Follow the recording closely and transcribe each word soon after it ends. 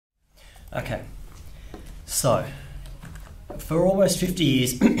Okay, so for almost 50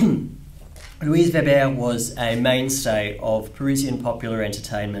 years, Louise Weber was a mainstay of Parisian popular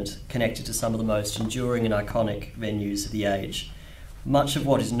entertainment, connected to some of the most enduring and iconic venues of the age. Much of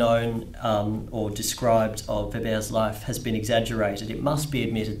what is known or described of Weber's life has been exaggerated. It must be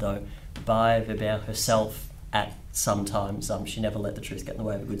admitted, though, by Weber herself at some times. She never let the truth get in the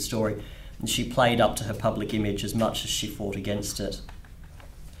way of a good story, and she played up to her public image as much as she fought against it.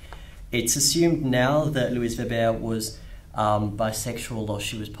 It's assumed now that Louise Weber was bisexual, or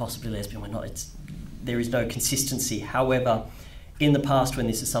she was possibly lesbian. There is no consistency. However, in the past, when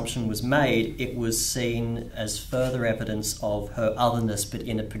this assumption was made, it was seen as further evidence of her otherness, but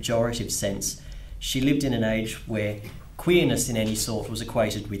in a pejorative sense. She lived in an age where queerness in any sort was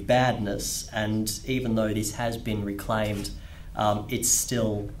equated with badness, and even though this has been reclaimed, it's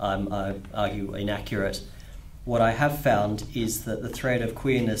still, I argue, inaccurate. What I have found is that the thread of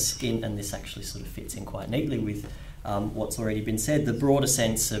queerness and this actually sort of fits in quite neatly with what's already been said, the broader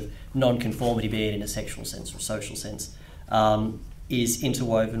sense of non-conformity, be it in a sexual sense or a social sense, is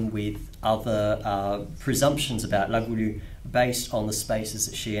interwoven with other presumptions about La Goulue based on the spaces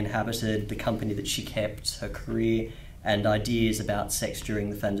that she inhabited, the company that she kept, her career, and ideas about sex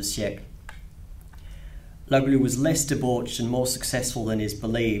during the fin de siècle. La Goulue was less debauched and more successful than is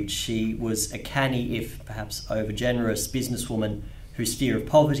believed. She was a canny, if perhaps over-generous, businesswoman whose fear of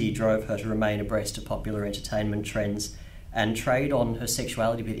poverty drove her to remain abreast of popular entertainment trends and trade on her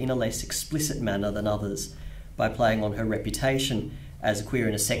sexuality, but in a less explicit manner than others, by playing on her reputation as a queer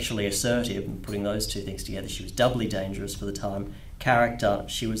and a sexually assertive, and putting those two things together, she was doubly dangerous for the time. Character,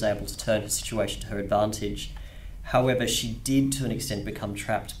 she was able to turn her situation to her advantage. However, she did to an extent become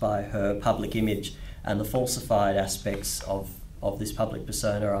trapped by her public image, and the falsified aspects of this public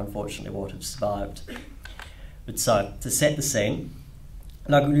persona are unfortunately what have survived. But so, to set the scene,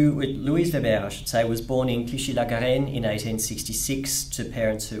 Louise Weber, I should say, was born in Clichy-la-Garenne in 1866 to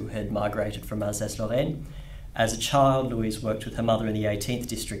parents who had migrated from Alsace-Lorraine. As a child, Louise worked with her mother in the 18th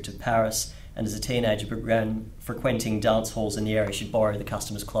district of Paris, and as a teenager began frequenting dance halls in the area. She'd borrow the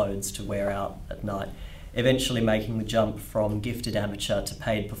customers' clothes to wear out at night, eventually making the jump from gifted amateur to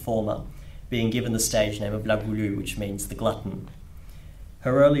paid performer, being given the stage name of La Goulue, which means the glutton.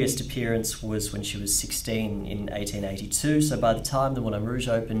 Her earliest appearance was when she was 16 in 1882, so by the time the Moulin Rouge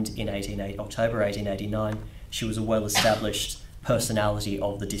opened in October 1889, she was a well-established personality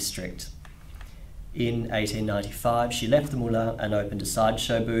of the district. In 1895, she left the Moulin and opened a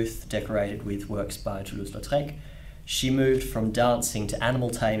sideshow booth decorated with works by Toulouse-Lautrec. She moved from dancing to animal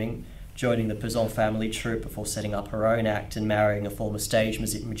taming, joining the Peson family troupe before setting up her own act and marrying a former stage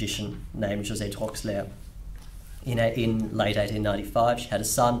magician named José Troxler. In late 1895, she had a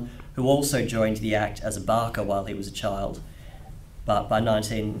son who also joined the act as a barker while he was a child. But by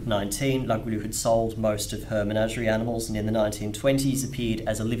 1919, La Goulue had sold most of her menagerie animals, and in the 1920s appeared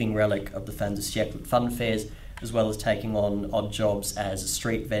as a living relic of the fin de siècle at fun fairs, as well as taking on odd jobs as a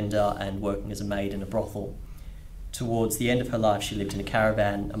street vendor and working as a maid in a brothel. Towards the end of her life, she lived in a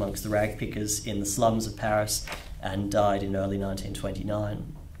caravan amongst the rag pickers in the slums of Paris and died in early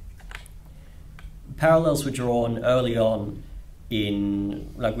 1929. Parallels were drawn early on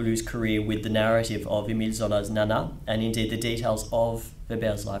in La Goule's career with the narrative of Émile Zola's Nana, and indeed the details of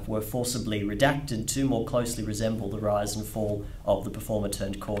Weber's life were forcibly redacted to more closely resemble the rise and fall of the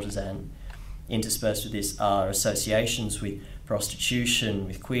performer-turned-courtesan. Interspersed with this are associations with prostitution,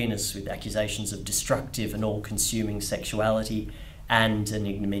 with queerness, with accusations of destructive and all-consuming sexuality, and an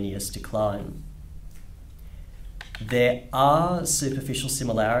ignominious decline. There are superficial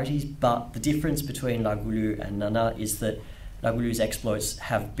similarities, but the difference between La Goulue and Nana is that La Goule's exploits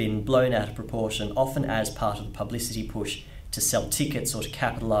have been blown out of proportion, often as part of the publicity push to sell tickets or to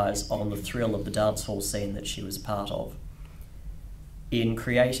capitalise on the thrill of the dance hall scene that she was a part of. In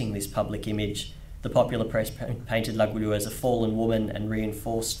creating this public image, the popular press painted La Goulue as a fallen woman and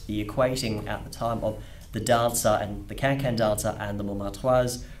reinforced the equating at the time of the dancer and the Cancan dancer and the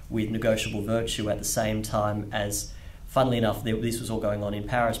Montmartroise with negotiable virtue at the same time as, funnily enough, this was all going on in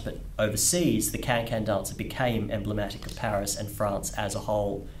Paris, but overseas, the Cancan dancer became emblematic of Paris and France as a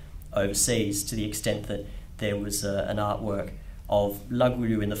whole overseas, to the extent that there was an artwork of La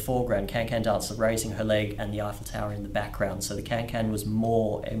Goulue in the foreground, Cancan dancer raising her leg, and the Eiffel Tower in the background. So the Cancan was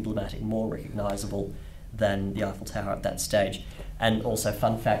more emblematic, more recognisable than the Eiffel Tower at that stage. And also,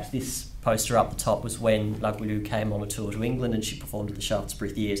 fun fact, this poster up the top was when La Goulue came on a tour to England and she performed at the Shaftesbury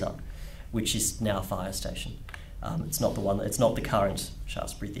Theatre, which is now a fire station. It's not the current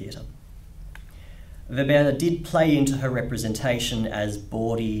Shaftesbury Theatre. Weber did play into her representation as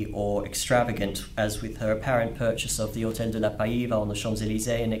bawdy or extravagant, as with her apparent purchase of the Hôtel de la Païve on the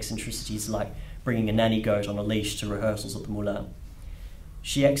Champs-Élysées and eccentricities like bringing a nanny goat on a leash to rehearsals at the Moulin.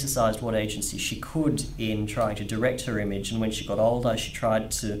 She exercised what agency she could in trying to direct her image, and when she got older, she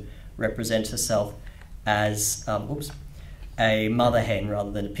tried to represent herself as a mother hen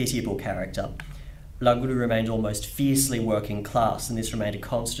rather than a pitiable character. La Goulue remained almost fiercely working class, and this remained a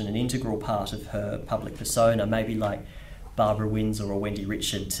constant and integral part of her public persona, maybe like Barbara Windsor or Wendy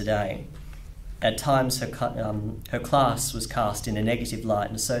Richard today. At times, her class was cast in a negative light,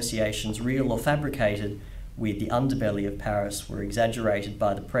 and associations, real or fabricated, with the underbelly of Paris were exaggerated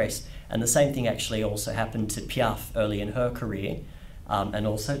by the press. And the same thing actually also happened to Piaf early in her career. And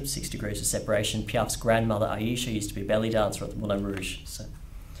also, 6 degrees of separation, Piaf's grandmother Aïcha used to be a belly dancer at the Moulin Rouge. So,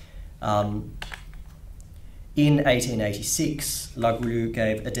 in 1886, La Goulue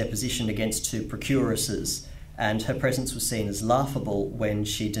gave a deposition against 2 procuresses, and her presence was seen as laughable when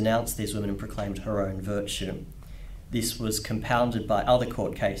she denounced these women and proclaimed her own virtue. This was compounded by other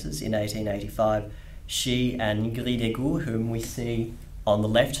court cases. In 1885, she and Goulue, whom we see on the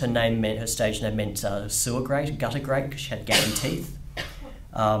left, her stage name meant sewer grate, gutter grate, because she had gaping teeth.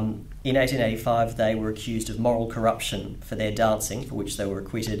 In 1885, they were accused of moral corruption for their dancing, for which they were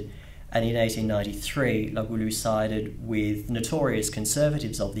acquitted. And in 1893, La Goulue sided with notorious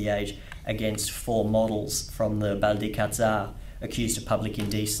conservatives of the age against 4 models from the Bal des Quatre Arts accused of public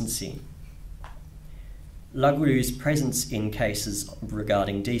indecency. La Goule's presence in cases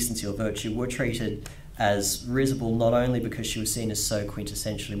regarding decency or virtue were treated as risible not only because she was seen as so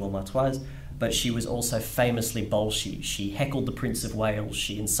quintessentially Montmartroise, but she was also famously bolshy. She heckled the Prince of Wales,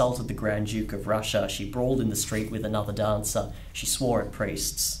 she insulted the Grand Duke of Russia, she brawled in the street with another dancer, she swore at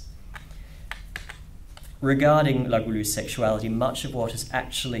priests. Regarding La Goule's sexuality, much of what has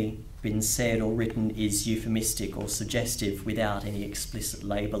actually been said or written is euphemistic or suggestive without any explicit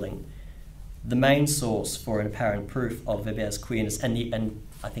labelling. The main source for an apparent proof of Weber's queerness, and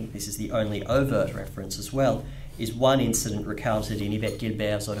I think this is the only overt reference as well, is one incident recounted in Yvette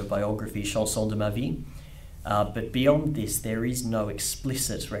Gilbert's autobiography, Chanson de ma vie. But beyond this, there is no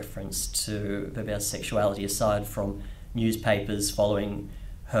explicit reference to Weber's sexuality aside from newspapers following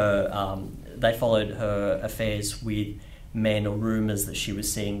her. They followed her affairs with men or rumours that she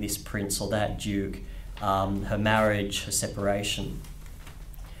was seeing this prince or that duke, her marriage, her separation.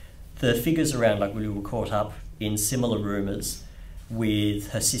 The figures around La Goulue were caught up in similar rumours,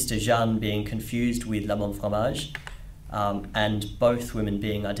 with her sister Jeanne being confused with La Montfromage, and both women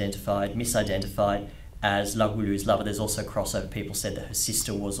being misidentified as La Goule's lover. There's also crossover. People said that her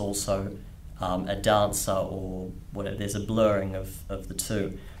sister was also a dancer or whatever. There's a blurring of the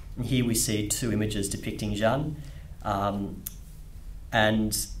two. And here we see 2 images depicting Jeanne,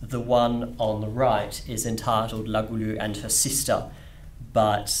 and the one on the right is entitled La Goulue and her sister,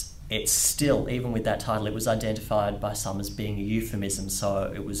 but it's still, even with that title, it was identified by some as being a euphemism,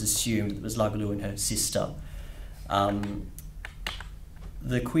 so it was assumed it was La Goulue and her sister.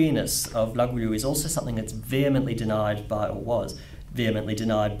 The queerness of La Goulue is also something that's vehemently denied by, or was vehemently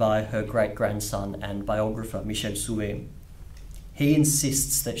denied by, her great-grandson and biographer, Michel Souet. He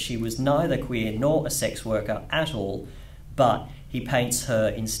insists that she was neither queer nor a sex worker at all, but he paints her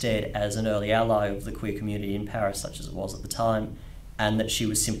instead as an early ally of the queer community in Paris, such as it was at the time, and that she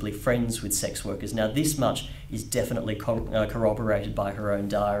was simply friends with sex workers. Now, this much is definitely corroborated by her own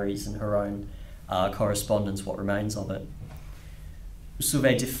diaries and her own correspondence, what remains of it.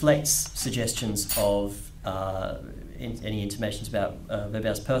 Souvet deflects suggestions of any intimations about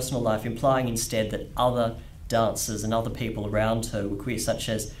Weber's personal life, implying instead that other dancers and other people around her were queer, such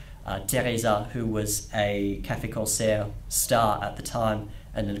as Teresa, who was a Café Concert star at the time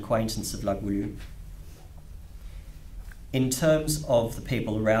and an acquaintance of La Goulue. In terms of the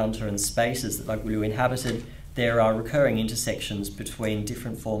people around her and spaces that La Goulue inhabited, there are recurring intersections between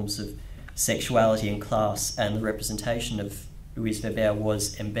different forms of sexuality and class, and the representation of Louise Weber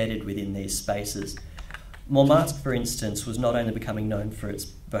was embedded within these spaces. Montmartre, for instance, was not only becoming known for its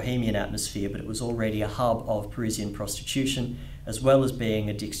bohemian atmosphere, but it was already a hub of Parisian prostitution, as well as being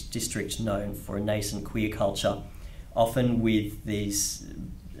a district known for a nascent queer culture, often with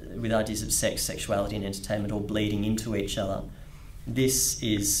ideas of sex, sexuality and entertainment all bleeding into each other. This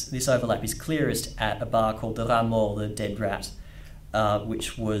overlap is clearest at a bar called the Rat Mort, the Dead Rat,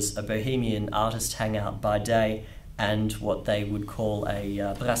 which was a bohemian artist hangout by day and what they would call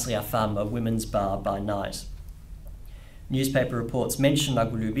a brasserie à femmes, a women's bar, by night. Newspaper reports mention La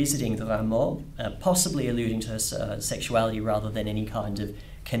Goulue visiting the Rat Mort, possibly alluding to her sexuality rather than any kind of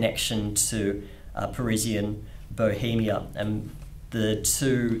connection to Parisian bohemia. And The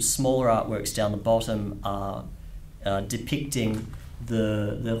two smaller artworks down the bottom are depicting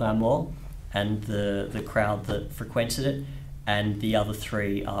the Rameau and the crowd that frequented it, and the other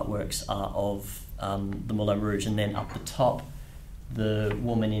three artworks are of the Moulin Rouge. And then up the top, the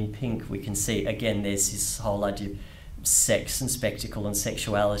woman in pink, we can see, again, there's this whole idea of sex and spectacle and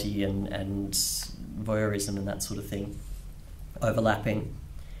sexuality and voyeurism and that sort of thing overlapping.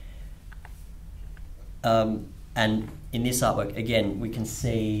 And in this artwork, again, we can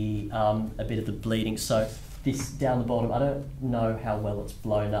see a bit of the bleeding. So this down the bottom, I don't know how well it's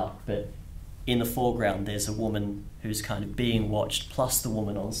blown up, but in the foreground there's a woman who's kind of being watched, plus the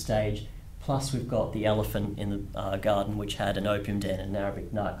woman on stage, plus we've got the elephant in the garden, which had an opium den and an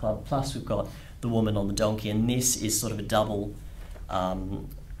Arabic nightclub, plus we've got the woman on the donkey. And this is sort of a double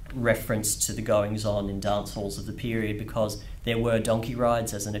reference to the goings-on in dance halls of the period, because there were donkey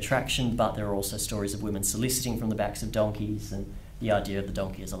rides as an attraction, but there are also stories of women soliciting from the backs of donkeys, and the idea of the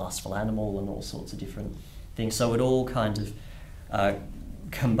donkey as a lustful animal, and all sorts of different things. So it all kind of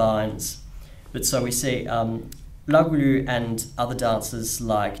combines. But so we see La Goulue and other dancers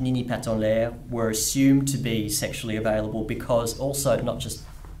like Nini Patin l'Air were assumed to be sexually available, because also not just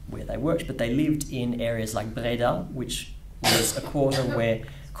where they worked, but they lived in areas like Breda, which was a quarter where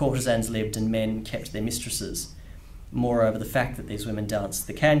courtesans lived and men kept their mistresses. Moreover, the fact that these women danced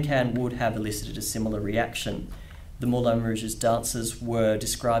the Cancan would have elicited a similar reaction. The Moulin Rouge's dancers were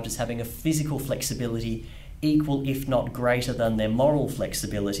described as having a physical flexibility equal, if not greater than, their moral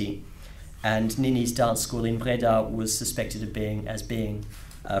flexibility. And Nini's dance school in Breda was suspected of being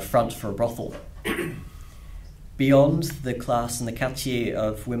a front for a brothel. Beyond the class and the quartier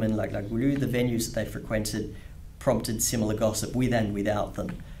of women like La Goulue, the venues that they frequented prompted similar gossip with and without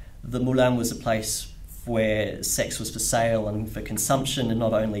them. The Moulin was a place where sex was for sale and for consumption, and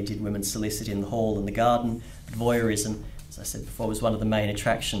not only did women solicit in the hall and the garden, but voyeurism, as I said before, was one of the main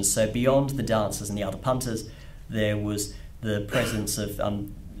attractions. So beyond the dancers and the other punters, there was the presence of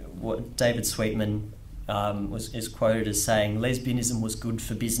what David Sweetman is quoted as saying, lesbianism was good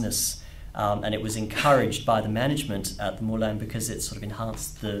for business, and it was encouraged by the management at the Moulin because it sort of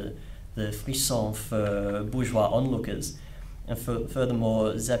enhanced the frisson for bourgeois onlookers. And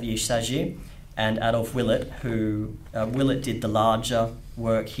furthermore, Xavier Saget and Adolphe Willett, who Willett did the larger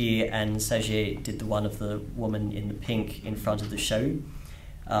work here, and Saget did the one of the woman in the pink in front of the show.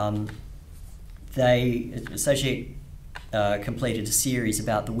 Saget completed a series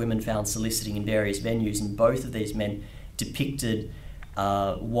about the women found soliciting in various venues, and both of these men depicted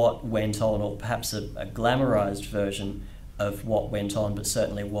what went on, or perhaps a glamorized version of what went on, but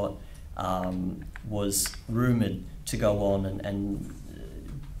certainly what was rumoured to go on, and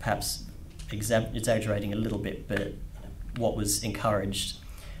perhaps exaggerating a little bit, but what was encouraged.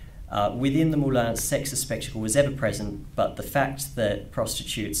 Within the Moulin, sex as spectacle was ever present, but the fact that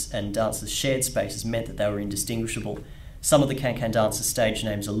prostitutes and dancers shared spaces meant that they were indistinguishable. Some of the Cancan dancers' stage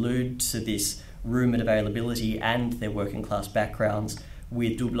names allude to this rumoured availability and their working class backgrounds,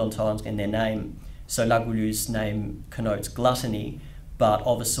 with double entendre in their name. So La Goule's name connotes gluttony, but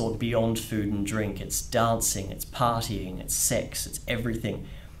of a sort beyond food and drink. It's dancing, it's partying, it's sex, it's everything.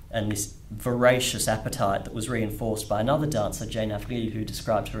 And this voracious appetite that was reinforced by another dancer, Jane Avril, who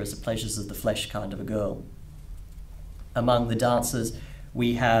described her as a pleasures of the flesh kind of a girl. Among the dancers,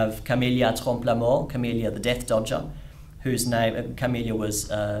 we have Camélia Trompe-la-Mort, Camélia the Death Dodger, whose name,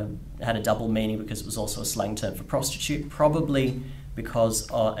 Camélia had a double meaning because it was also a slang term for prostitute, probably because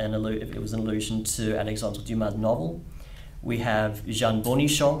it was an allusion to Alexandre Dumas' novel. We have Jeanne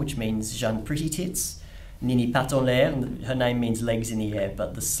Bonichon, which means Jeanne Pretty Tits. Nini Patin l'Air, her name means legs in the air,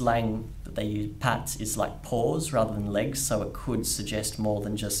 but the slang that they use, pat, is like paws rather than legs, so it could suggest more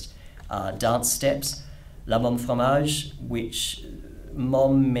than just dance steps. La Môme Fromage, which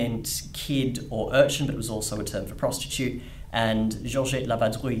mom meant kid or urchin, but it was also a term for prostitute. And Georgette la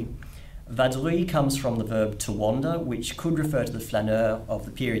Vadrouille. Vadrouille comes from the verb to wander, which could refer to the flaneur of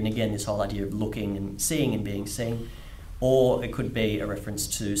the period, and again this whole idea of looking and seeing and being seen. Or it could be a reference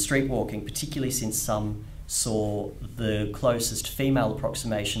to street walking, particularly since some saw the closest female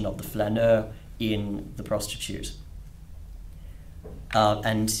approximation of the flaneur in the prostitute.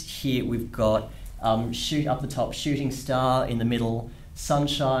 And here we've got shoot up the top, shooting star in the middle,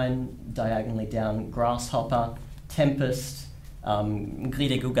 sunshine diagonally down, grasshopper, tempest, gris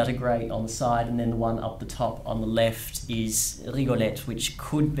de gougate grey on the side, and then the one up the top on the left is rigolette, which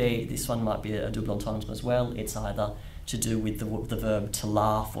could be, this one might be a double entendre as well. It's either to do with the verb to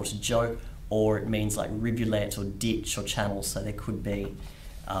laugh or to joke, or it means like rivulet or ditch or channel, so there could be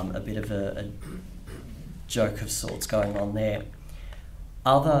a bit of a joke of sorts going on there.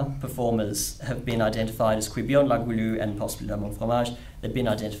 Other performers have been identified as queer beyond La Goulue and possibly La Mon Fromage. They've been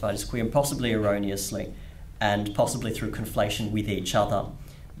identified as queer, and possibly erroneously, and possibly through conflation with each other.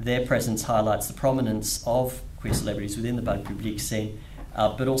 Their presence highlights the prominence of queer celebrities within the bal public scene,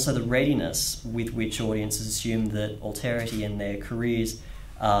 but also the readiness with which audiences assumed that alterity in their careers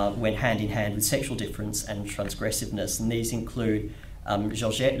went hand in hand with sexual difference and transgressiveness. And these include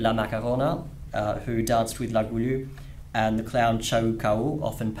Georgette La Macarona, who danced with La Goulue, and the clown Chau Kao,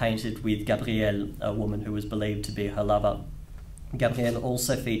 often painted with Gabrielle, a woman who was believed to be her lover. Gabrielle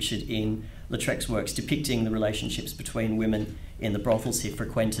also featured in Lautrec's works depicting the relationships between women in the brothels he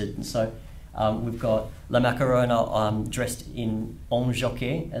frequented. And so we've got La Macarona dressed in en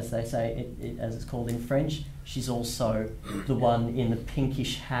jockey, as they say, as it's called in French. She's also the one in the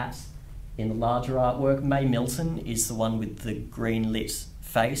pinkish hat in the larger artwork. May Milton is the one with the green lit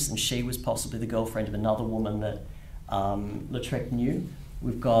face, and she was possibly the girlfriend of another woman that Lautrec knew.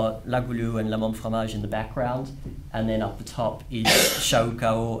 We've got La Goulue and La Mon Fromage in the background, and then up the top is Chau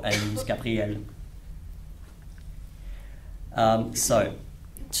Kao and Gabrielle. So,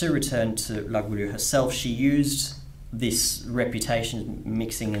 to return to La Goulue herself, she used this reputation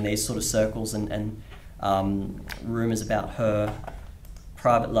mixing in these sort of circles and rumours about her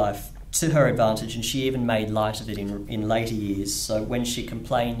private life to her advantage, and she even made light of it in later years. So when she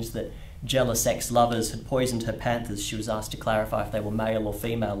complained that jealous ex-lovers had poisoned her panthers, she was asked to clarify if they were male or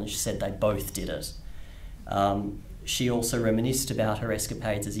female, and she said they both did it. She also reminisced about her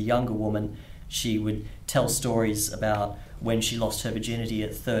escapades as a younger woman. She would tell stories about when she lost her virginity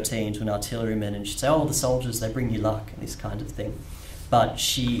at 13 to an artilleryman, and she'd say, "Oh, the soldiers, they bring you luck," and this kind of thing. But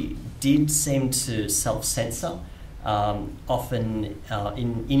she did seem to self-censor. Often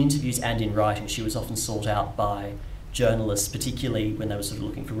in interviews and in writing, she was often sought out by journalists, particularly when they were sort of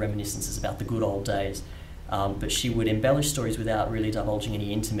looking for reminiscences about the good old days. But she would embellish stories without really divulging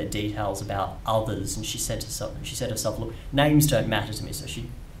any intimate details about others. And she said herself, "Look, names don't matter to me." So she'd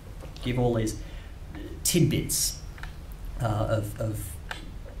give all these tidbits of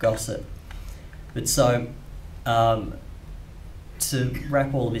gossip. But so, to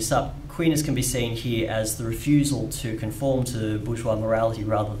wrap all of this up, queerness can be seen here as the refusal to conform to bourgeois morality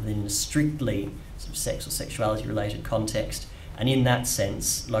rather than in a strictly sort of sex or sexuality related context. And in that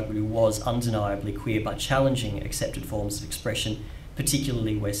sense, La Goulue was undeniably queer by challenging accepted forms of expression,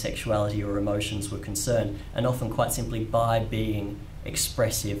 particularly where sexuality or emotions were concerned, and often quite simply by being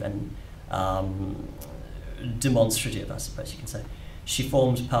expressive and demonstrative, I suppose you can say. She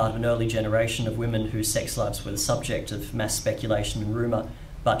formed part of an early generation of women whose sex lives were the subject of mass speculation and rumour,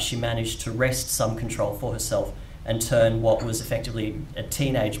 but she managed to wrest some control for herself and turn what was effectively a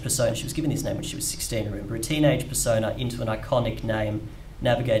teenage persona — she was given this name when she was 16, remember — a teenage persona into an iconic name,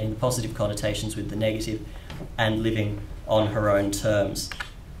 navigating the positive connotations with the negative and living on her own terms.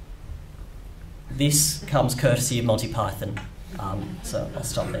 This comes courtesy of Monty Python, so I'll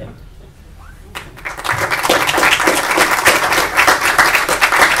stop there.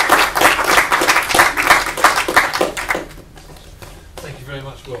 Very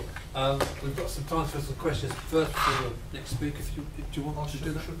much, Will. We've got some time for some questions. First, for the next speaker, do you want to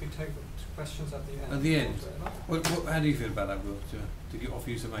do that? Should we take questions at the end? At the end? How do you feel about that, Will? To offer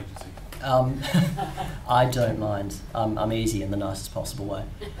you some agency? I don't mind. I'm easy in the nicest possible way.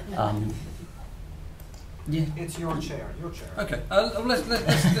 Yeah. It's your chair. Your chair. Okay.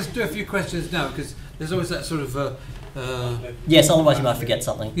 Let's do a few questions now, because there's always that sort of. Yes. Otherwise, you might forget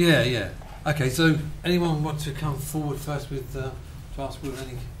something. Yeah. Yeah. Okay. So, anyone want to come forward first with? To ask Will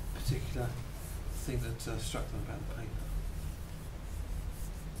any particular thing that struck them about the paper?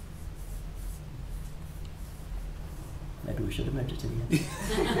 Maybe we should have moved it to the end.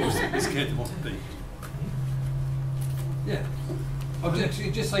 We're scared to want to be. Yeah. Oh,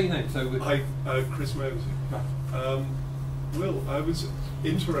 just say your name. So Hi, Chris Mosey. Right. Will, I was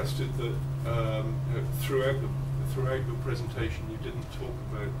interested that throughout the presentation you didn't talk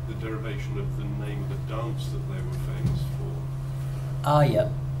about the derivation of the name of the dance that they were famous for. Ah, yeah.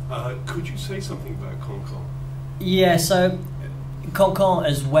 Could you say something about Cancan? Yeah, so Cancan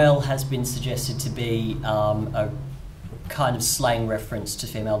as well has been suggested to be a kind of slang reference to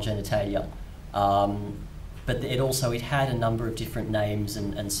female genitalia. But it had a number of different names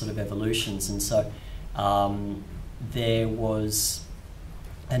and sort of evolutions, and so there was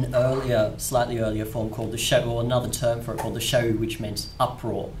an earlier, slightly earlier form called the show, or another term for it called the show, which meant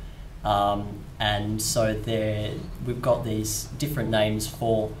uproar. And so we've got these different names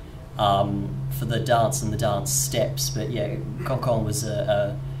for the dance and the dance steps, but yeah, Cancan was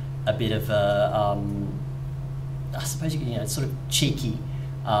a bit of a I suppose sort of cheeky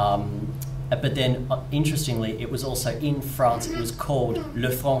but then, interestingly, it was also in France. It was called Le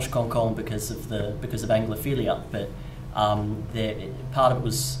Franche Cancan because of Anglophilia. But part of it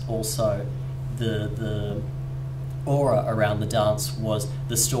was also the aura around the dance was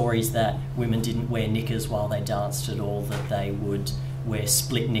the stories that women didn't wear knickers while they danced at all, that they would wear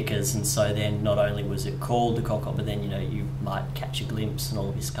split knickers, and so then not only was it called the Cancan, but then you might catch a glimpse and all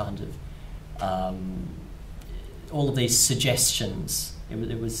of this kind of all of these suggestions.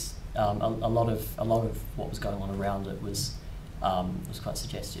 It was a lot of what was going on around it was quite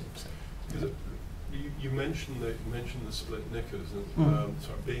suggestive. So. You mentioned the split knickers, and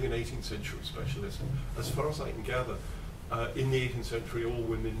being an 18th century specialist, as far as I can gather, in the 18th century all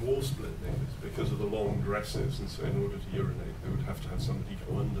women wore split knickers because of the long dresses, and so in order to urinate they would have to have somebody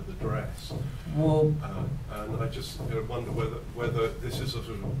go under the dress. Well, and I just wonder whether this is a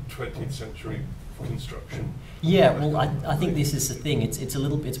sort of 20th century construction. Yeah, well, I think this is the thing. It's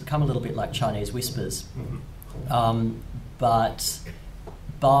become a little bit like Chinese whispers, but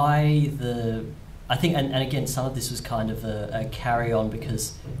by the I think, and again, some of this was kind of a carry-on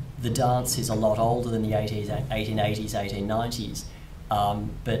because the dance is a lot older than the 1880s, 1890s.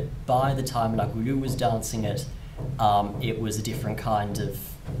 But by the time La Goulue was dancing it, it was a different kind of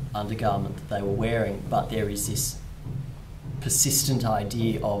undergarment that they were wearing. But there is this persistent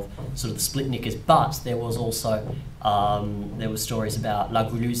idea of sort of the split knickers. But there was also, there were stories about La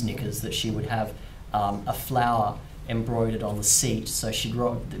Goule's knickers, that she would have a flower embroidered on the seat. So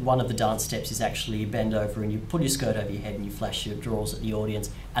one of the dance steps is actually you bend over and you pull your skirt over your head and you flash your drawers at the audience,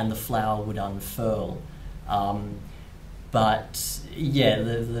 and the flower would unfurl. But yeah,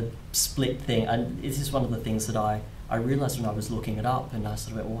 the split thing, and this is one of the things that I realised when I was looking it up, and I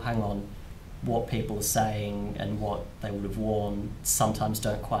sort of went, well, hang on, what people are saying and what they would have worn sometimes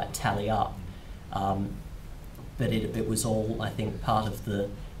don't quite tally up. But it was all, I think, part of the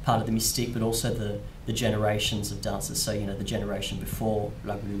mystique, but also the generations of dancers. So, you know, the generation before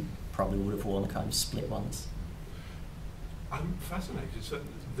La Goulue probably would have worn the kind of split ones. I'm fascinated. So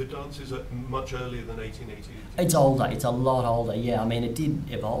the dance is much earlier than 1880? It's older. It's a lot older, yeah. I mean, it did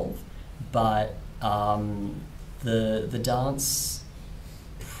evolve, but the dance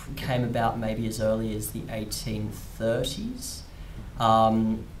came about maybe as early as the 1830s.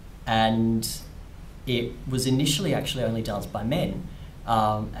 And it was initially actually only danced by men.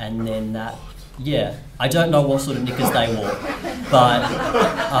 And then that, yeah, I don't know what sort of knickers they wore,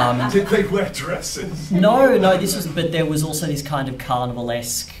 but did they wear dresses? No, but there was also this kind of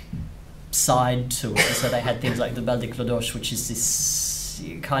carnivalesque side to it. So they had things like the Bal de Clodoche, which is this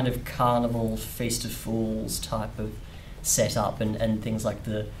kind of carnival feast of fools type of setup, and things like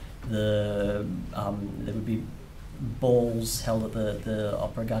there would be balls held at the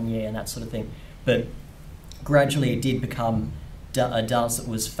Opera Garnier and that sort of thing. But gradually it did become a dance that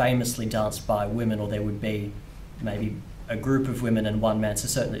was famously danced by women, or there would be maybe a group of women and one man. So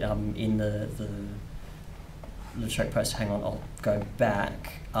certainly in the Lautrec poster, hang on, I'll go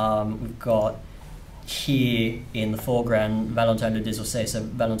back. We've got here in the foreground Valentin le Désossé, so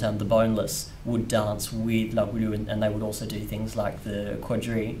Valentin the Boneless would dance with La Goulue, and they would also do things like the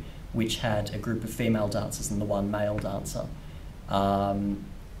quadrille, which had a group of female dancers and the one male dancer.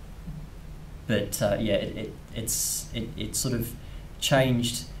 Yeah, it sort of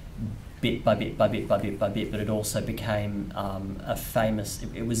changed bit by bit, but it also became a famous.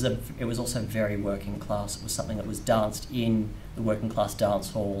 It was also very working class. It was something that was danced in the working class dance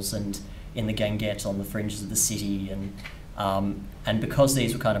halls and in the guinguettes on the fringes of the city, and because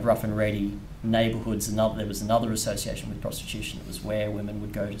these were kind of rough and ready neighbourhoods, there was another association with prostitution. It was where women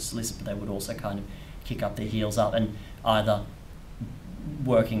would go to solicit, but they would also kind of kick up their heels up and either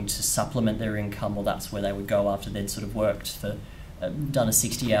working to supplement their income, or that's where they would go after they'd sort of worked for, done a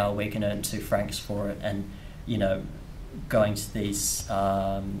 60-hour week and earned 2 francs for it, and, you know, going to these,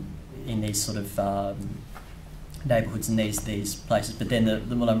 in these sort of neighbourhoods and these places. But then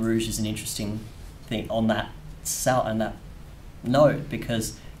the Moulin Rouge is an interesting thing on that note,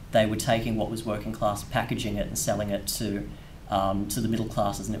 because they were taking what was working class, packaging it and selling it to the middle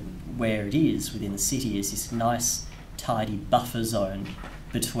classes, and where it is within the city is this nice tidy buffer zone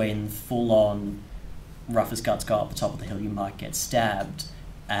between full-on rough as guts, go up the top of the hill, you might get stabbed,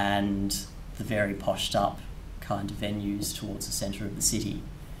 and the very poshed up kind of venues towards the centre of the city,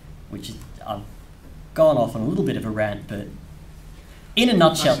 which is, I've gone off on a little bit of a rant, but in a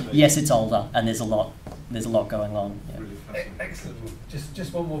nutshell, yes, it's older, and there's a lot going on. Yeah. Really excellent.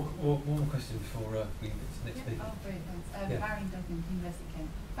 Just one more question before we get to the next speaker. Oh, brilliant, thanks. Marion Duggan, University of Kent.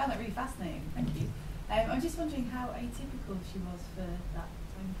 I found that really fascinating, thank you. I'm just wondering how atypical she was for that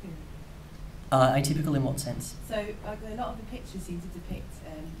time period. Atypical in what sense? So a lot of the pictures seem to depict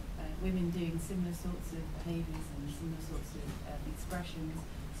women doing similar sorts of behaviours and similar sorts of expressions.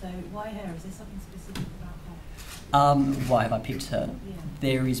 So why her? Is there something specific about her? Why have I picked her? Yeah.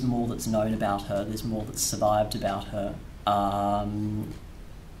 There is more that's known about her. There's more that's survived about her.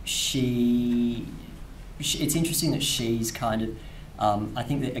 It's interesting that she's kind of. I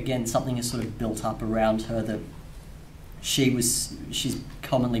think that again something has sort of built up around her that she's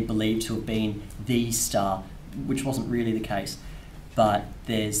commonly believed to have been the star, which wasn't really the case. But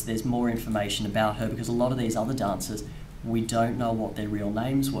there's more information about her because a lot of these other dancers, we don't know what their real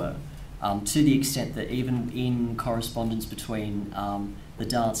names were, to the extent that even in correspondence between the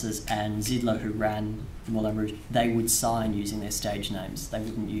dancers and Zidler, who ran the Moulin Rouge, they would sign using their stage names. They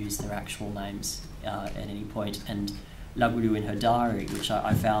wouldn't use their actual names at any point. And La Goulue in her diary, which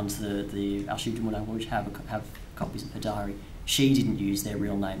I found the Archives du Moulin Rouge have copies of her diary, she didn't use their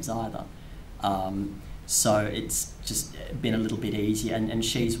real names either. So it's just been a little bit easier, and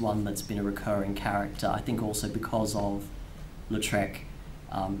she's one that's been a recurring character. I think also because of Lautrec,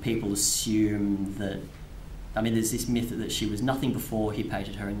 people assume that, I mean, there's this myth that she was nothing before he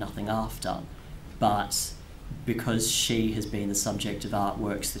painted her and nothing after, but because she has been the subject of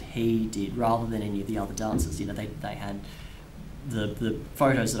artworks that he did rather than any of the other dancers, you know, they had the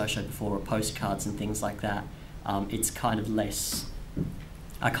photos that I showed before, or postcards and things like that. It's kind of less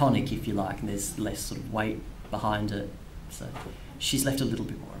iconic, if you like, and there's less sort of weight behind it. So she's left a little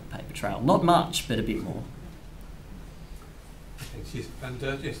bit more of a paper trail. Not much, but a bit more. Thanks. Yes, and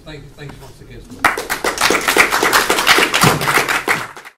yes, thanks once again.